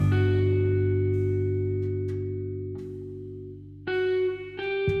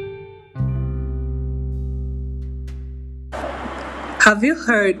Have you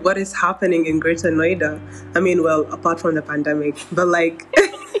heard what is happening in Greater Noida? I mean, well, apart from the pandemic, but like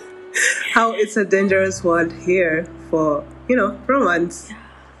how it's a dangerous world here for, romance.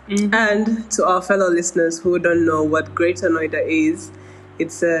 Mm-hmm. And to our fellow listeners who don't know what Greater Noida is,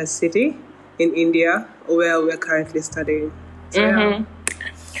 it's a city in India where we're currently studying. So, mm-hmm.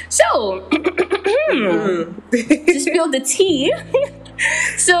 So to spill the tea.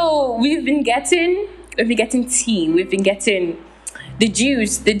 So we've been getting tea. We've been getting the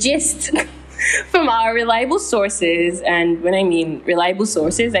juice, the gist from our reliable sources. And when I mean reliable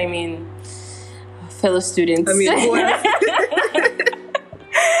sources, I mean fellow students. I mean,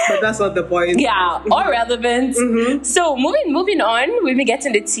 but that's not the point. Yeah, or relevant. Mm-hmm. So moving on, we've been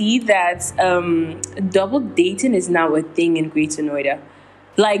getting the tea that double dating is now a thing in Greater Noida.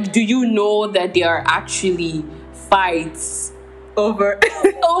 Like, do you know that there are actually fights over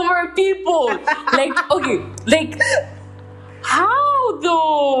people? Like, okay, like how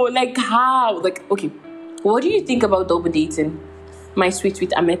though? Like how? Like, okay, what do you think about double dating, my sweet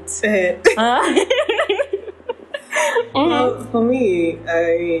Amit? Well, for me,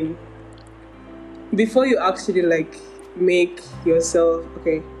 I mean, before you actually like make yourself,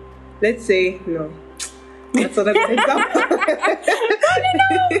 okay, let's say no. That's not a good example.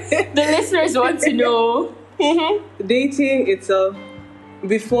 The listeners want to know. Mm-hmm. Dating itself,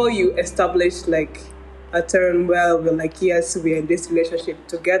 before you establish like a term where we're like, yes, we're in this relationship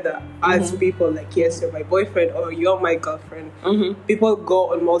together as people, like, yes, you're my boyfriend or you're my girlfriend. Mm-hmm. People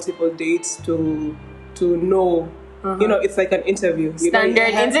go on multiple dates to know. It's like an interview.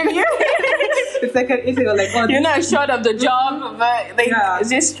 Standard interview. It's like an interview. Like, oh, you're not sure of the job, but like,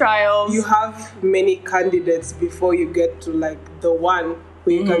 this trials. You have many candidates before you get to like the one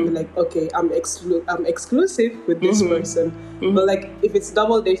where you can be like, okay, I'm exclusive with this person. But like, if it's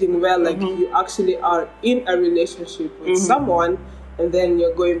double dating, where like you actually are in a relationship with someone, and then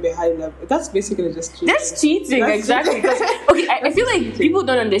you're going behind them, that's basically just cheating. That's cheating, exactly. Okay, I feel like people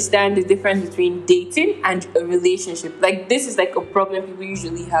don't understand the difference between dating and a relationship. Like, this is like a problem people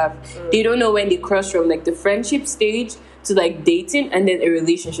usually have. They don't know when they cross from like the friendship stage to like dating and then a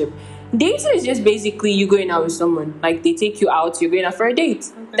relationship. Dating is just basically you going out with someone. Like, they take you out, you're going out for a date.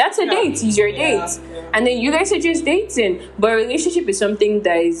 Okay. That's a date. It's your date. Yeah. And then you guys are just dating. But a relationship is something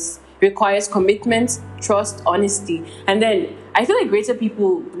that requires commitment, trust, honesty. And then I feel like Greater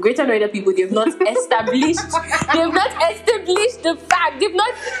Noida people, they've not established the fact. They've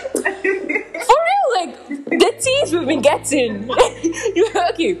not, for real, like, the teas we've been getting.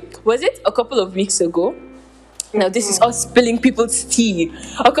 Okay, was it a couple of weeks ago? Now, this is us spilling people's tea.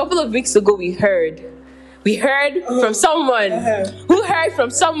 A couple of weeks ago, we heard from someone who heard from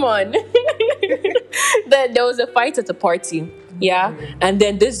someone that there was a fight at a party. Yeah, and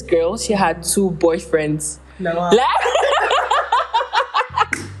then this girl, she had 2 boyfriends. No.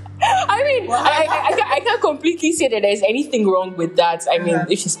 I mean, I can't completely say that there's anything wrong with that. I mean,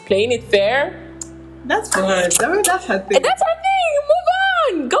 if she's playing it fair, that's fine. I mean, that's her thing. That's her thing.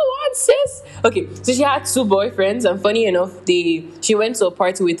 Move on. Go on, sis. Okay, so she had 2 boyfriends, and funny enough, she went to a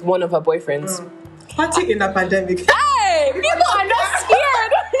party with one of her boyfriends. Party in a pandemic. Hey, people are not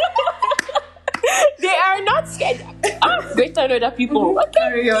scared. They are not scared. Greater Noida people. Okay.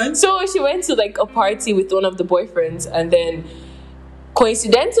 Carry on. So she went to like a party with one of the boyfriends, and then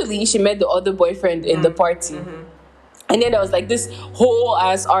coincidentally she met the other boyfriend in the party. And then there was like this whole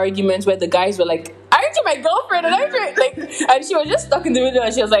ass argument where the guys were like, "Aren't you my girlfriend?" And she was just stuck in the middle,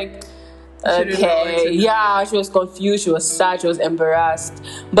 and she was like, okay, yeah, she was confused, she was sad, she was embarrassed.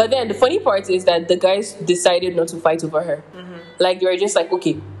 But then the funny part is that the guys decided not to fight over her. Like, they were just like,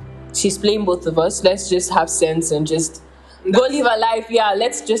 okay, she's playing both of us, let's just have sense and just go live a life. Yeah,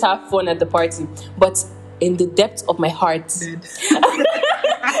 let's just have fun at the party. But in the depths of my heart,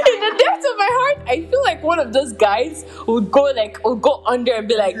 I feel like one of those guys would go under and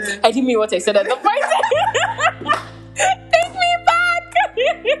be like, I didn't mean what I said at the party. Take me back.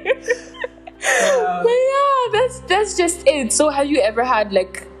 But yeah, that's just it. So have you ever had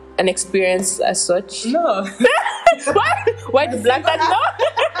like an experience as such? No. Why the black that no?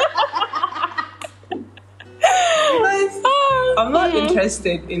 I'm not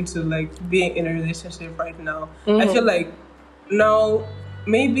interested into like being in a relationship right now. I feel like now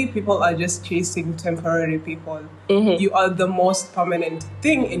maybe people are just chasing temporary people. You are the most permanent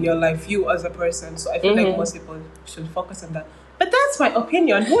thing in your life, you as a person. So I feel like most people should focus on that. But that's my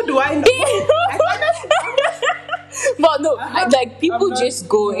opinion. Who do I know? But no, like people just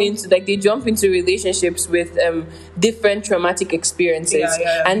go into like they jump into relationships with different traumatic experiences,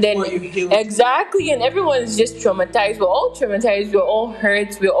 and then exactly, and everyone is just traumatized. We're all traumatized. We're all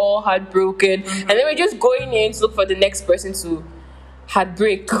hurt. We're all heartbroken, and then we're just going in to look for the next person to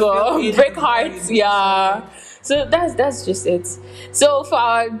heartbreak, break hearts. Yeah. So that's just it. So for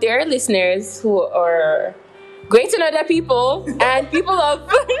our dear listeners who are great and other people and people of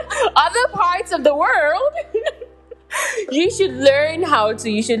other parts of the world, you should learn how do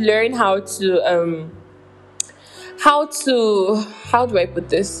I put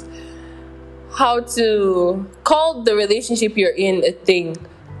this? How to call the relationship you're in a thing.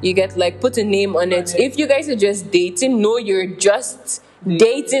 You get like put a name on it. If you guys are just dating, no, you're just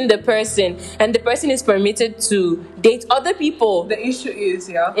dating the person, and the person is permitted to date other people. The issue is,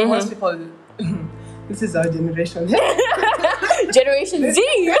 most people. This is our generation. Generation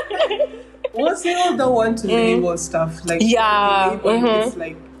Z. Most people don't want to label stuff like it's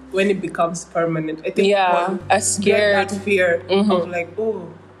like when it becomes permanent. I think a scared that fear of like,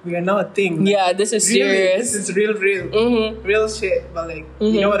 oh, we are now a thing. Yeah, this is serious. This is real shit. But like,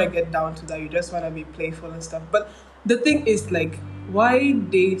 you don't want to get down to that. You just want to be playful and stuff. But the thing is, like, why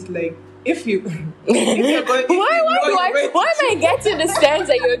date? Like, if you're going, why am I getting the sense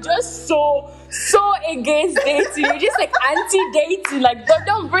that you're just so against dating? You're just like anti-dating. Like,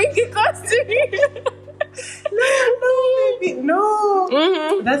 don't bring it close to me. No, baby, no.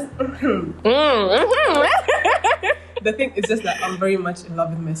 That's the thing is just that I'm very much in love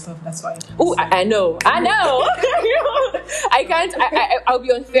with myself. That's why. Oh, I know. I can't. I'll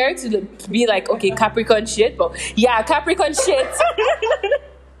be unfair to be like, okay, Capricorn shit, but yeah, Capricorn shit.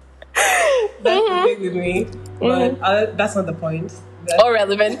 That's the thing with me, but that's not the point. Or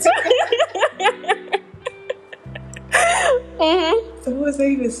relevant. So what was I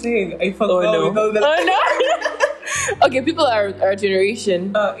even saying? I forgot. Oh no. Okay, people are our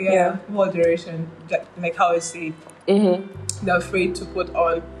generation. Whole generation. Like how I say it. They're afraid to put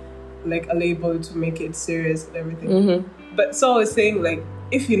on like a label to make it serious and everything. But so I was saying, like,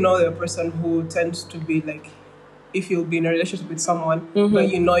 if you know the person who tends to be like, if you'll be in a relationship with someone, but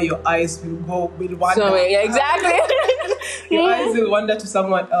you know your eyes will wander. Yeah, exactly. Your eyes will wander to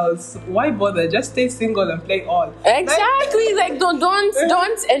someone else. Why bother? Just stay single and play all. Exactly. Like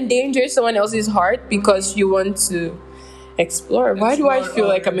don't endanger someone else's heart because you want to explore. Why do I feel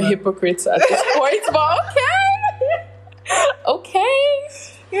like I'm a hypocrite at this point? But okay.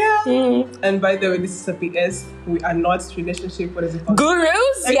 Yeah. And by the way, this is a PS. We are not relationship. What is it called?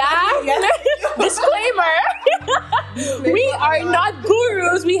 Gurus? Yeah. Disclaimer. We are not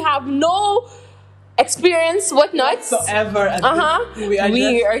gurus. We have no experience, whatnot. Whatsoever. We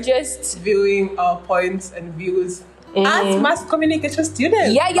are just viewing our points and views as mass communication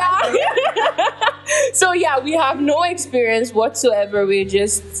students. Yeah. So yeah, we have no experience whatsoever. We're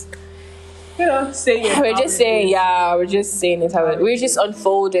just saying it. We're just saying it how it. We're just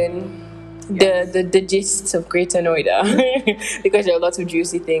unfolding the gist of Greater Noida because there are lots of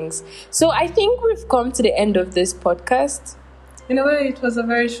juicy things. So I think we've come to the end of this podcast. In a way, it was a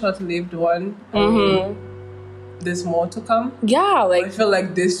very short-lived one. There's more to come. Yeah, like I feel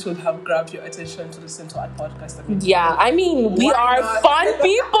like this should have grabbed your attention to listen to our podcast. I mean, we are fun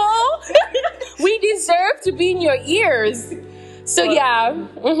people. We deserve to be in your ears. So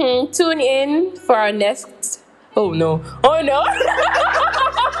tune in for our next. Oh no!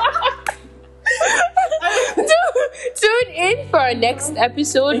 Tune in for our next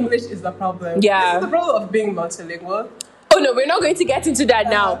episode. English is the problem. Yeah, this is the problem of being multilingual. Oh no, we're not going to get into that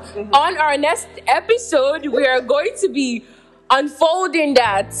now. On our next episode, we are going to be unfolding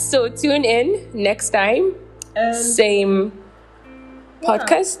that. So tune in next time. Same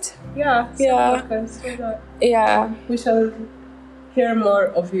podcast. Yeah. We shall hear more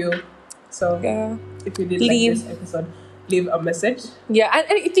of you. So if you did like this episode, leave a message. Yeah, and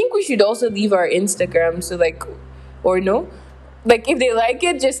I think we should also leave our Instagram. So like if they like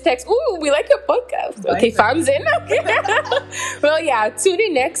it, just text, "Ooh, we like your podcast." Okay, fans in. Well, tune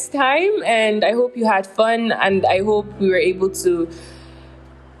in next time, and I hope you had fun, and I hope we were able to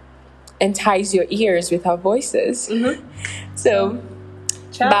entice your ears with our voices. So,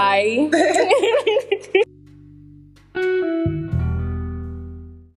 ciao. Bye.